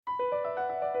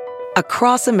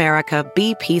Across America,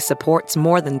 BP supports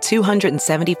more than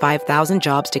 275,000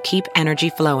 jobs to keep energy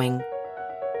flowing.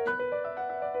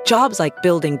 Jobs like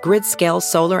building grid-scale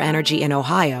solar energy in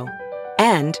Ohio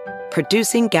and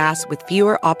producing gas with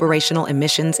fewer operational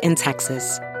emissions in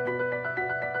Texas.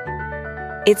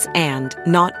 It's and,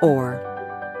 not or.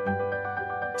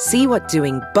 See what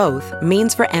doing both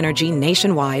means for energy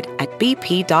nationwide at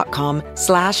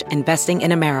bp.com/investing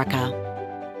in America.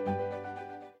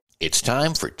 It's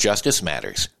time for Justice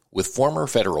Matters with former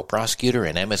federal prosecutor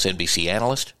and MSNBC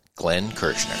analyst Glenn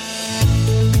Kirshner.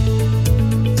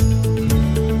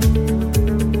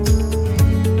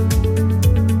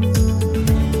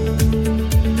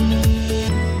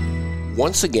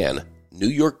 Once again, New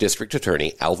York District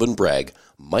Attorney Alvin Bragg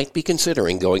might be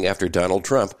considering going after Donald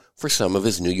Trump for some of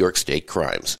his New York State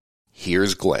crimes.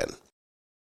 Here's Glenn.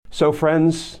 So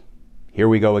friends, here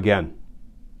we go again.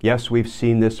 Yes, we've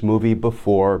seen this movie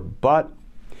before, but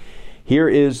here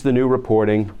is the new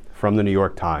reporting from the New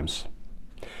York Times.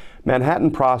 Manhattan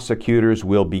prosecutors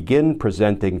will begin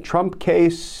presenting Trump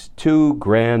case to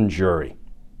grand jury.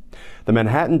 The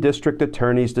Manhattan District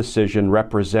Attorney's decision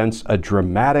represents a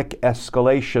dramatic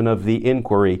escalation of the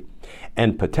inquiry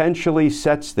and potentially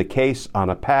sets the case on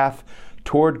a path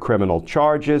toward criminal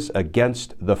charges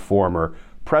against the former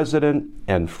president.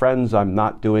 And friends, I'm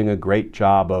not doing a great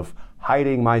job of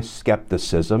hiding my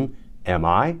skepticism, am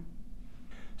I?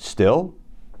 Still,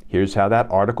 here's how that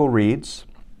article reads.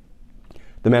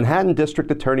 The Manhattan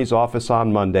District Attorney's Office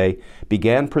on Monday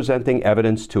began presenting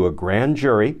evidence to a grand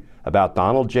jury about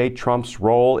Donald J. Trump's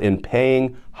role in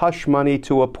paying hush money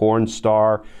to a porn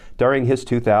star during his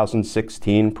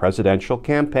 2016 presidential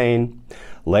campaign,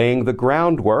 laying the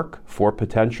groundwork for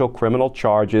potential criminal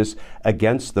charges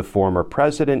against the former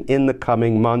president in the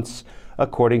coming months,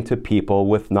 according to people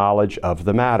with knowledge of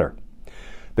the matter.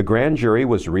 The grand jury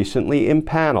was recently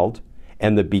impaneled,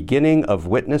 and the beginning of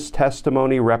witness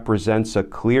testimony represents a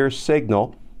clear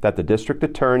signal that the District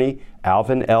Attorney,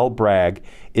 Alvin L. Bragg,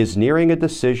 is nearing a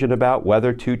decision about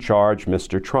whether to charge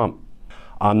Mr. Trump.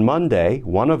 On Monday,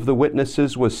 one of the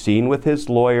witnesses was seen with his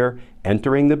lawyer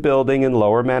entering the building in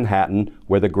Lower Manhattan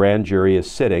where the grand jury is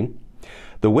sitting.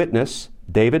 The witness,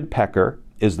 David Pecker,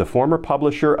 is the former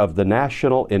publisher of the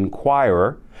National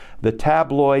Enquirer, the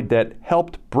tabloid that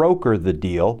helped broker the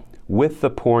deal with the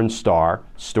porn star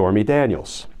Stormy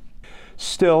Daniels.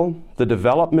 Still, the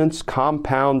developments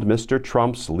compound Mr.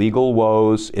 Trump's legal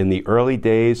woes in the early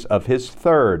days of his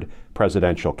third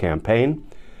presidential campaign.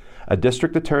 A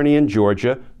district attorney in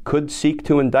Georgia could seek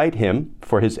to indict him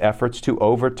for his efforts to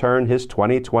overturn his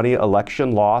 2020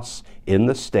 election loss in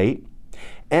the state.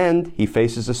 And he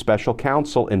faces a special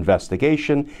counsel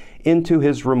investigation into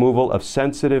his removal of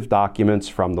sensitive documents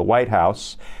from the White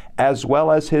House, as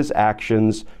well as his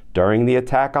actions during the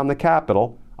attack on the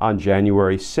Capitol on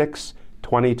January 6,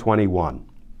 2021.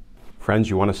 Friends,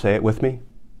 you want to say it with me?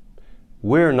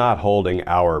 We're not holding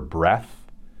our breath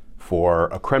for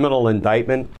a criminal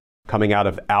indictment coming out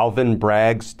of Alvin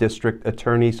Bragg's district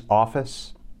attorney's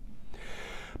office.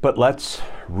 But let's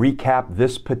recap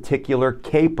this particular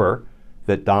caper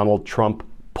that Donald Trump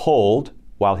pulled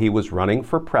while he was running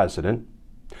for president.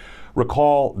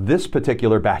 Recall, this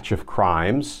particular batch of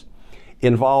crimes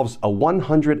involves a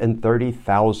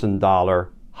 $130,000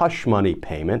 hush money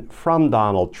payment from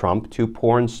Donald Trump to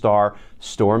porn star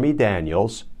Stormy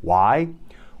Daniels. Why?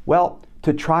 Well,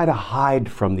 to try to hide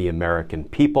from the American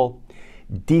people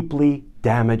deeply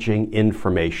damaging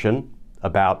information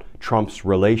about Trump's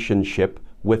relationship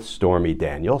with Stormy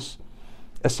Daniels,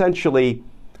 essentially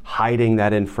hiding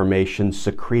that information,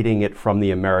 secreting it from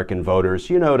the American voters,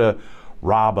 to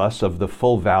rob us of the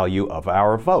full value of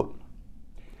our vote.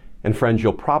 And friends,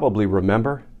 you'll probably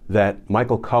remember that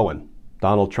Michael Cohen,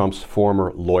 Donald Trump's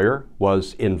former lawyer,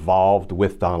 was involved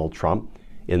with Donald Trump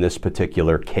in this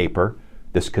particular caper,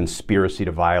 this conspiracy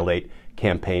to violate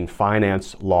campaign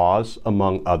finance laws,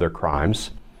 among other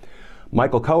crimes.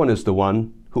 Michael Cohen is the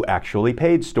one who actually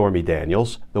paid Stormy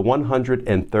Daniels the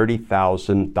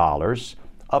 $130,000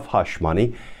 of hush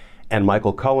money, and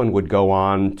Michael Cohen would go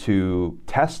on to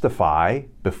testify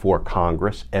before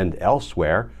Congress and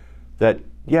elsewhere that,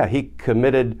 he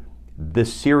committed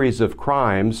this series of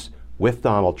crimes with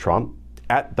Donald Trump,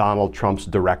 at Donald Trump's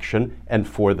direction, and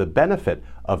for the benefit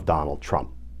of Donald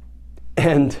Trump.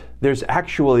 And there's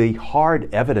actually hard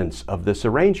evidence of this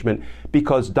arrangement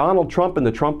because Donald Trump and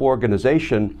the Trump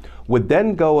Organization would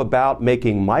then go about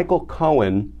making Michael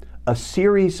Cohen a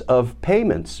series of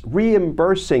payments,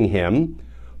 reimbursing him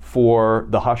for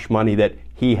the hush money that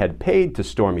he had paid to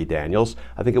Stormy Daniels.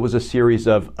 I think it was a series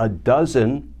of a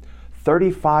dozen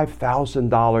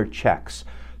 $35,000 checks.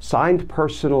 signed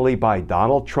personally by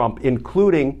Donald Trump,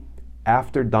 including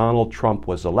after Donald Trump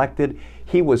was elected.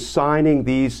 He was signing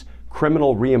these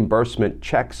criminal reimbursement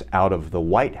checks out of the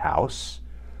White House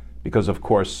because, of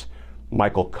course,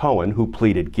 Michael Cohen, who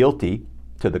pleaded guilty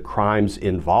to the crimes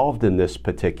involved in this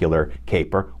particular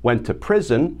caper, went to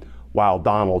prison while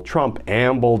Donald Trump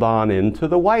ambled on into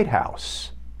the White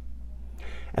House.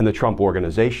 And the Trump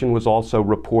Organization was also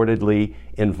reportedly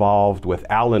involved with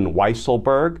Allen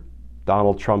Weisselberg,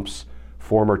 Donald Trump's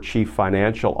former chief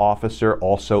financial officer,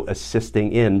 also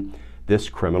assisting in this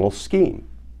criminal scheme.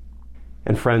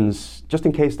 And friends, just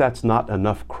in case that's not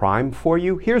enough crime for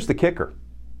you, here's the kicker.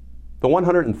 The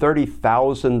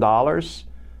 $130,000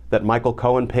 that Michael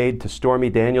Cohen paid to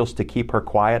Stormy Daniels to keep her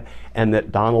quiet and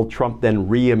that Donald Trump then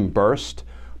reimbursed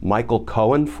Michael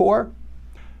Cohen for,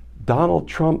 Donald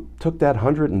Trump took that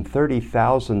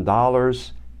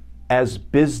 $130,000 as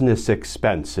business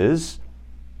expenses.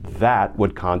 That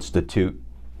would constitute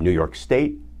New York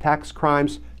State tax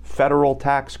crimes, federal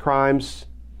tax crimes.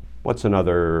 What's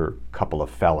another couple of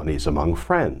felonies among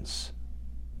friends?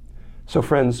 So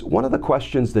friends, one of the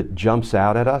questions that jumps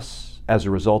out at us as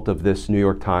a result of this New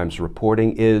York Times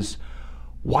reporting is,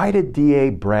 why did DA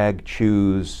Bragg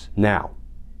choose now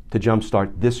to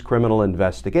jumpstart this criminal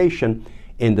investigation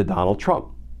into Donald Trump?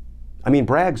 I mean,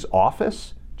 Bragg's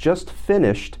office just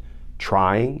finished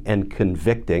trying and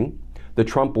convicting the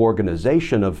Trump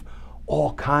Organization of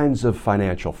all kinds of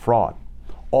financial fraud,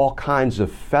 all kinds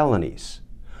of felonies.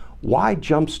 Why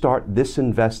jumpstart this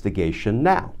investigation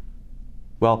now?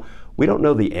 Well, we don't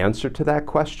know the answer to that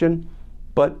question,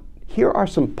 but here are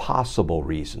some possible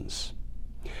reasons.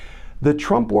 The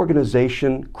Trump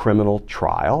Organization criminal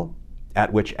trial,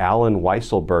 at which Allen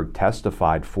Weisselberg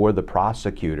testified for the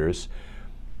prosecutors,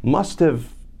 must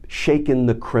have shaken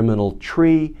the criminal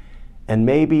tree, and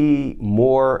maybe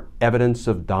more evidence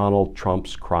of Donald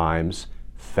Trump's crimes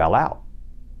fell out.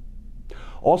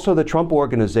 Also, the Trump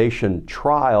Organization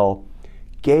trial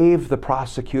gave the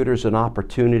prosecutors an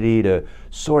opportunity to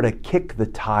sort of kick the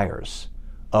tires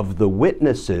of the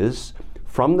witnesses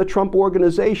from the Trump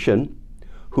Organization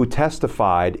who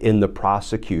testified in the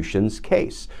prosecution's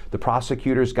case. The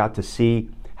prosecutors got to see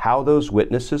how those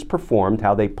witnesses performed,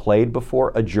 how they played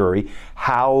before a jury,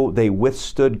 how they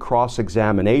withstood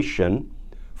cross-examination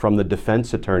from the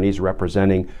defense attorneys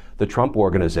representing the Trump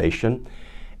Organization.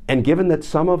 And given that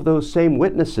some of those same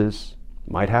witnesses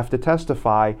might have to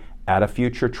testify at a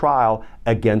future trial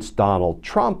against Donald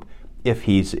Trump if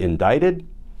he's indicted,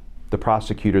 the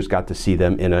prosecutors got to see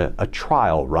them in a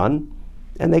trial run,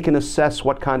 and they can assess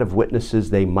what kind of witnesses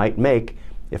they might make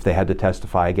if they had to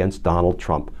testify against Donald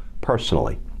Trump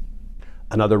personally.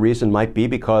 Another reason might be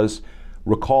because,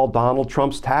 recall, Donald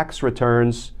Trump's tax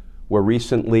returns were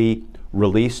recently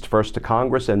released first to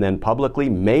Congress and then publicly.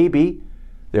 Maybe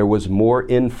there was more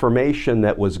information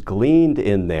that was gleaned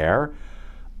in there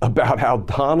about how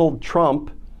Donald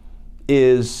Trump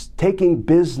is taking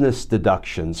business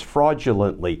deductions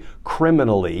fraudulently,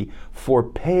 criminally, for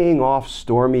paying off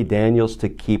Stormy Daniels to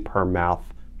keep her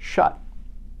mouth shut.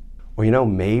 Or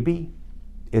maybe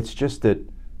it's just that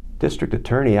District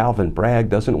Attorney Alvin Bragg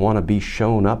doesn't want to be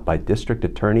shown up by District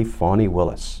Attorney Fani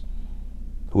Willis,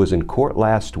 who was in court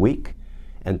last week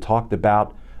and talked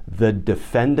about the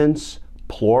defendants,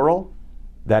 plural,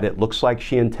 that it looks like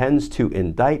she intends to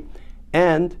indict,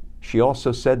 and she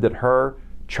also said that her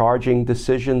charging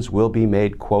decisions will be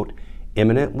made, quote,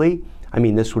 imminently. I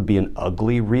mean, this would be an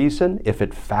ugly reason if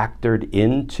it factored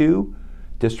into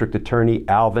District Attorney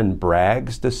Alvin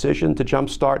Bragg's decision to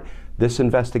jumpstart this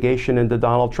investigation into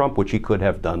Donald Trump, which he could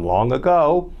have done long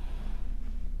ago.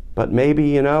 But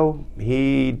maybe,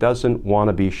 he doesn't want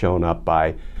to be shown up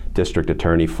by District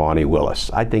Attorney Fani Willis.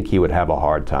 I think he would have a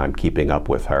hard time keeping up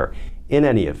with her in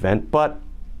any event, but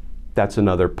that's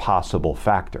another possible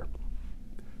factor.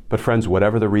 But friends,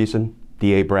 whatever the reason,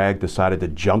 DA Bragg decided to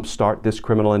jumpstart this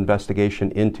criminal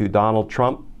investigation into Donald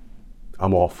Trump,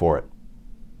 I'm all for it.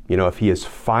 If he is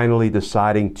finally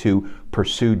deciding to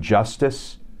pursue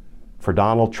justice for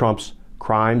Donald Trump's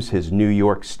crimes, his New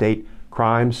York State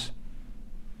crimes,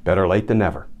 better late than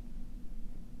never.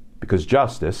 Because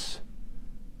justice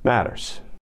matters.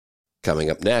 Coming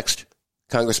up next,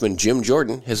 Congressman Jim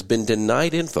Jordan has been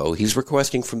denied info he's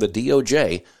requesting from the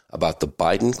DOJ about the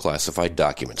Biden classified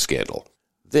document scandal.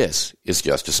 This is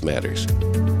Justice Matters.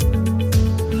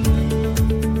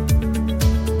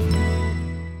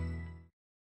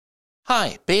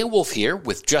 Hi, Beowulf here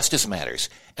with Justice Matters,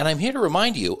 and I'm here to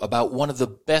remind you about one of the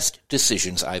best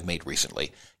decisions I've made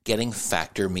recently, getting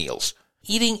Factor meals.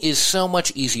 Eating is so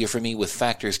much easier for me with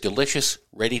Factor's delicious,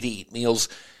 ready-to-eat meals.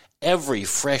 Every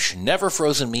fresh,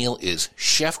 never-frozen meal is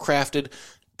chef-crafted,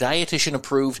 dietitian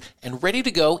approved, and ready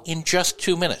to go in just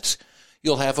 2 minutes.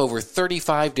 You'll have over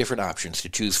 35 different options to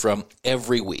choose from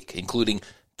every week, including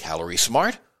Calorie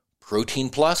Smart, Protein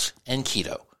Plus, and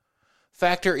Keto.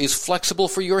 Factor is flexible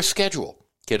for your schedule.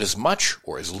 Get as much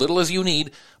or as little as you need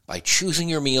by choosing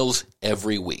your meals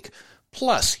every week.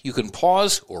 Plus, you can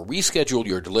pause or reschedule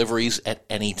your deliveries at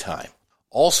any time.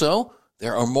 Also,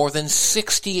 there are more than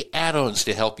 60 add-ons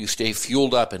to help you stay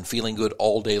fueled up and feeling good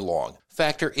all day long.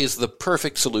 Factor is the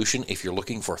perfect solution if you're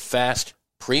looking for fast,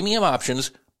 premium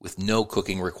options with no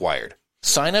cooking required.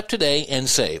 Sign up today and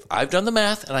save. I've done the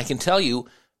math, and I can tell you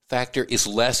Factor is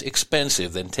less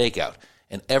expensive than takeout,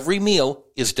 and every meal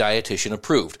is dietitian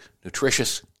approved,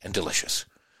 nutritious, and delicious.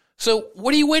 So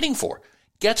what are you waiting for?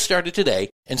 Get started today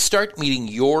and start meeting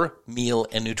your meal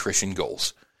and nutrition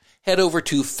goals. Head over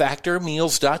to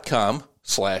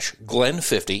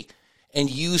factormeals.com/Glenn50 and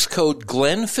use code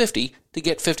Glenn50 to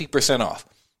get 50% off.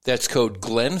 That's code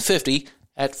Glenn50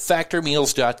 at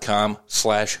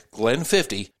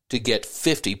factormeals.com/Glenn50 to get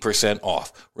 50%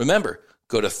 off. Remember,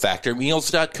 go to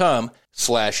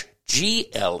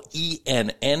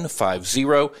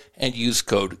factormeals.com/GLENN50 and use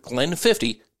code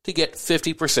Glenn50 to get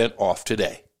 50% off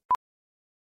today.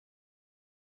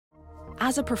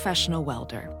 As a professional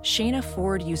welder, Shayna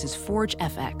Ford uses Forge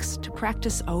FX to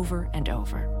practice over and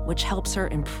over, which helps her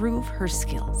improve her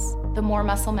skills. The more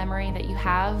muscle memory that you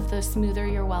have, the smoother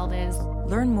your weld is.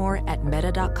 Learn more at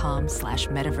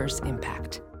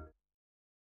meta.com/metaverseimpact.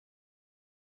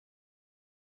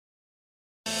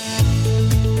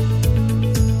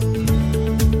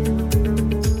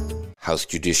 House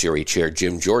Judiciary Chair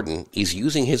Jim Jordan is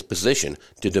using his position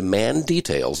to demand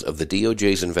details of the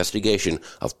DOJ's investigation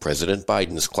of President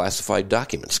Biden's classified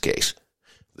documents case.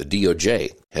 The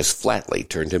DOJ has flatly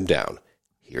turned him down.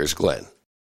 Here's Glenn.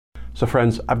 So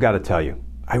friends, I've got to tell you,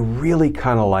 I really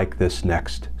kind of like this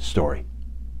next story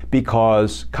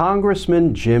because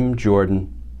Congressman Jim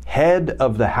Jordan, head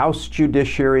of the House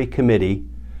Judiciary Committee,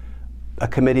 a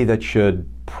committee that should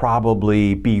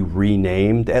probably be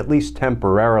renamed, at least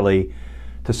temporarily,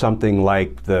 to something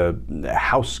like the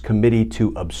House Committee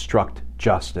to Obstruct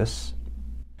Justice.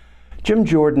 Jim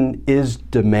Jordan is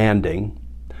demanding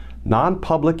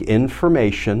non-public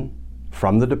information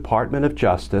from the Department of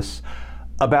Justice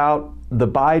about the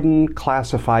Biden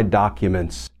classified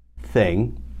documents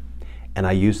thing, and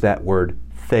I use that word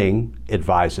thing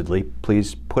advisedly.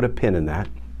 Please put a pin in that.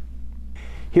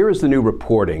 Here is the new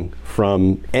reporting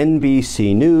from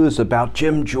NBC News about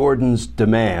Jim Jordan's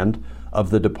demand of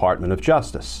the Department of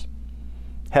Justice.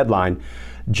 Headline: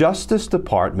 Justice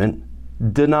Department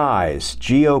denies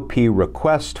GOP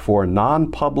request for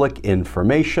non-public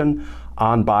information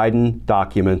on Biden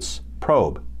documents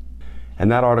probe.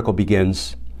 And that article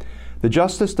begins, the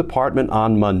Justice Department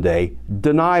on Monday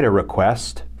denied a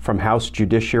request from House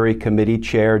Judiciary Committee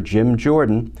Chair Jim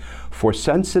Jordan for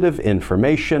sensitive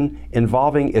information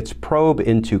involving its probe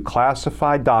into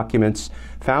classified documents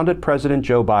found at President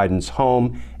Joe Biden's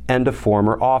home and a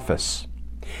former office.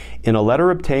 In a letter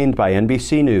obtained by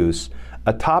NBC News,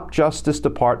 a top Justice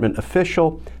Department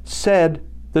official said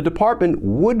the department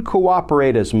would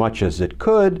cooperate as much as it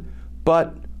could,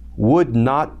 but would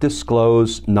not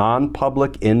disclose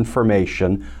non-public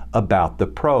information about the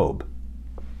probe.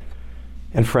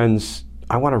 And friends,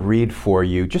 I want to read for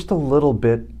you just a little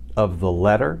bit of the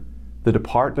letter the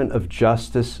Department of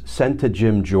Justice sent to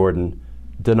Jim Jordan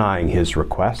denying his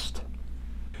request.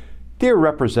 Dear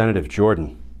Representative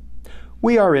Jordan,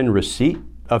 we are in receipt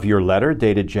of your letter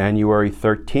dated January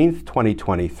 13th,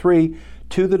 2023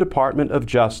 to the Department of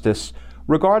Justice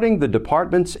regarding the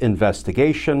department's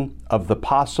investigation of the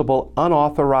possible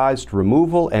unauthorized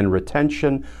removal and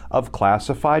retention of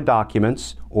classified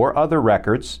documents or other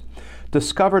records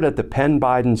discovered at the Penn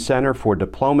Biden Center for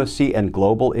Diplomacy and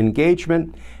Global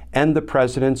Engagement and the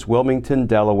President's Wilmington,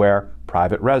 Delaware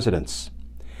private residence.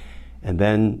 And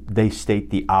then they state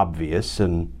the obvious,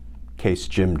 in case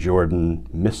Jim Jordan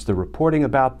missed the reporting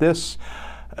about this.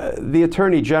 The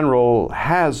Attorney General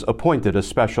has appointed a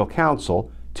special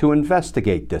counsel to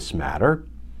investigate this matter.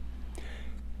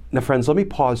 Now, friends, let me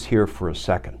pause here for a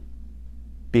second,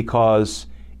 because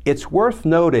it's worth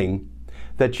noting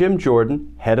that Jim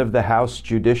Jordan, head of the House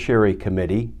Judiciary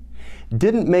Committee,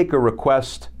 didn't make a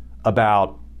request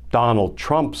about Donald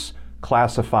Trump's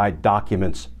classified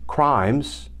documents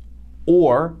crimes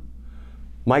or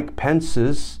Mike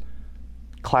Pence's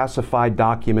classified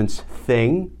documents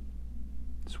thing.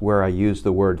 It's where I use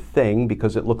the word thing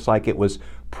because it looks like it was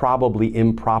probably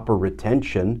improper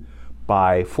retention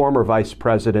by former Vice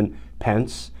President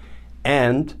Pence,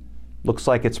 and looks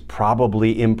like it's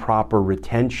probably improper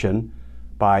retention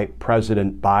by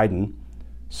President Biden.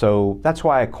 So that's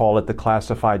why I call it the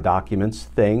classified documents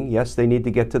thing. Yes, they need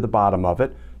to get to the bottom of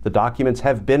it. The documents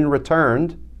have been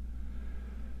returned.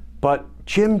 But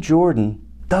Jim Jordan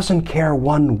doesn't care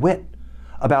one whit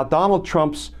about Donald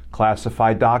Trump's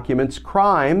classified documents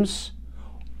crimes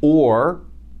or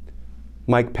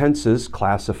Mike Pence's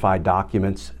classified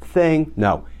documents thing.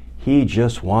 No, he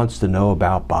just wants to know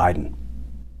about Biden.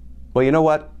 Well, you know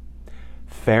what?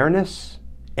 Fairness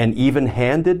and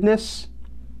even-handedness,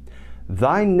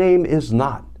 thy name is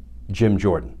not Jim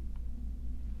Jordan.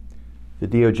 The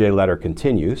DOJ letter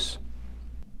continues.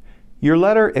 Your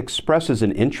letter expresses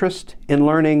an interest in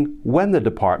learning when the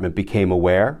department became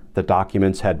aware the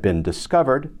documents had been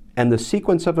discovered and the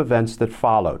sequence of events that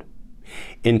followed.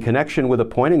 In connection with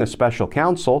appointing a special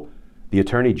counsel, the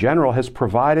Attorney General has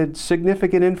provided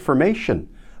significant information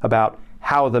about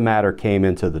how the matter came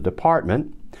into the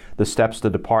department, the steps the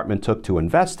department took to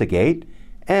investigate,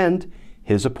 and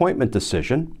his appointment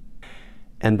decision.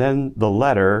 And then the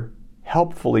letter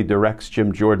helpfully directs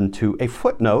Jim Jordan to a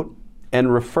footnote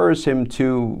and refers him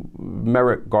to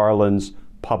Merrick Garland's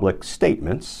public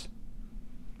statements,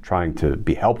 trying to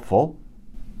be helpful,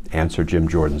 answer Jim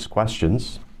Jordan's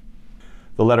questions.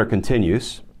 The letter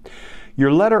continues.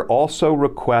 Your letter also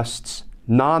requests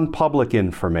non-public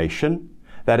information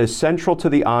that is central to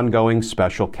the ongoing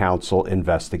special counsel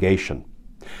investigation.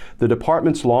 The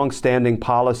department's long-standing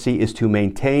policy is to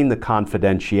maintain the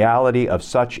confidentiality of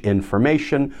such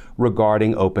information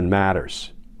regarding open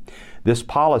matters. This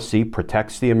policy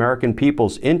protects the American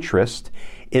people's interest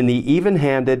in the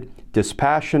even-handed,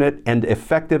 dispassionate, and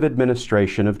effective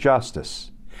administration of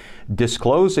justice.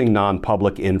 Disclosing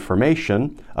non-public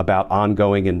information about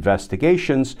ongoing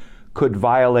investigations could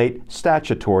violate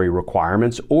statutory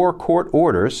requirements or court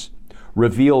orders,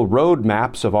 reveal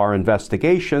roadmaps of our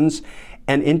investigations,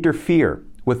 and interfere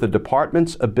with the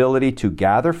department's ability to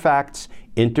gather facts,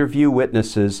 interview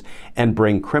witnesses, and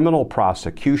bring criminal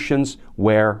prosecutions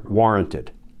where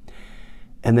warranted.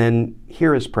 And then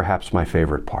here is perhaps my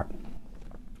favorite part.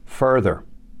 Further,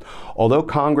 although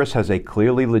Congress has a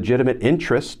clearly legitimate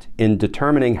interest in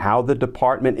determining how the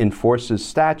department enforces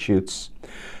statutes,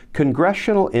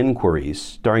 congressional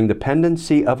inquiries during the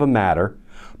pendency of a matter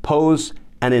pose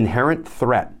an inherent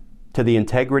threat to the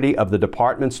integrity of the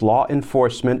department's law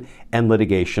enforcement and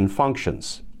litigation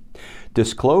functions.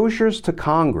 Disclosures to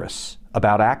Congress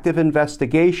about active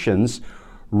investigations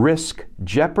risk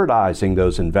jeopardizing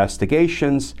those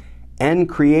investigations and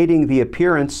creating the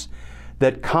appearance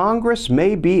that Congress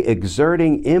may be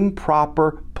exerting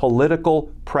improper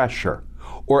political pressure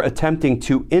or attempting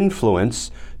to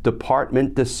influence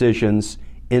department decisions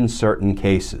in certain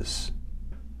cases.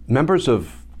 Members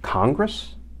of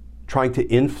Congress trying to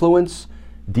influence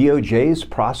DOJ's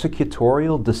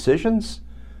prosecutorial decisions?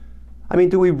 I mean,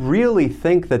 do we really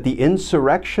think that the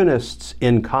insurrectionists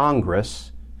in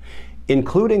Congress,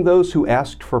 including those who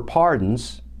asked for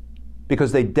pardons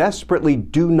because they desperately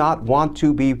do not want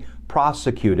to be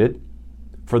prosecuted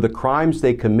for the crimes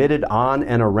they committed on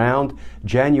and around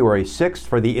January 6th,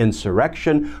 for the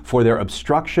insurrection, for their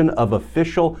obstruction of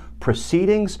official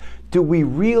proceedings, do we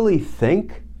really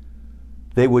think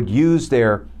they would use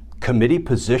their committee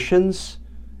positions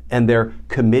and their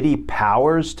committee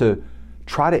powers to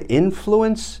try to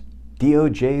influence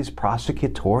DOJ's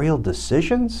prosecutorial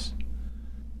decisions?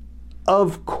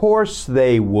 Of course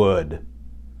they would.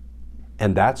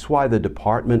 And that's why the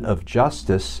Department of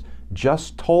Justice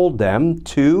just told them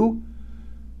to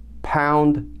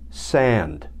pound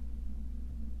sand.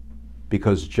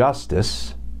 Because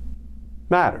justice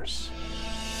matters.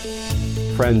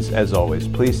 Friends, as always,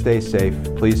 please stay safe,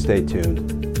 please stay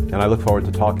tuned, and I look forward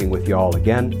to talking with you all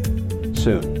again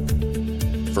soon.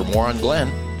 For more on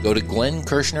Glenn, go to Glenn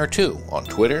Kirshner2 on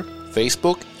Twitter,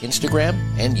 Facebook, Instagram,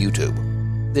 and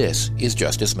YouTube. This is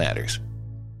Justice Matters.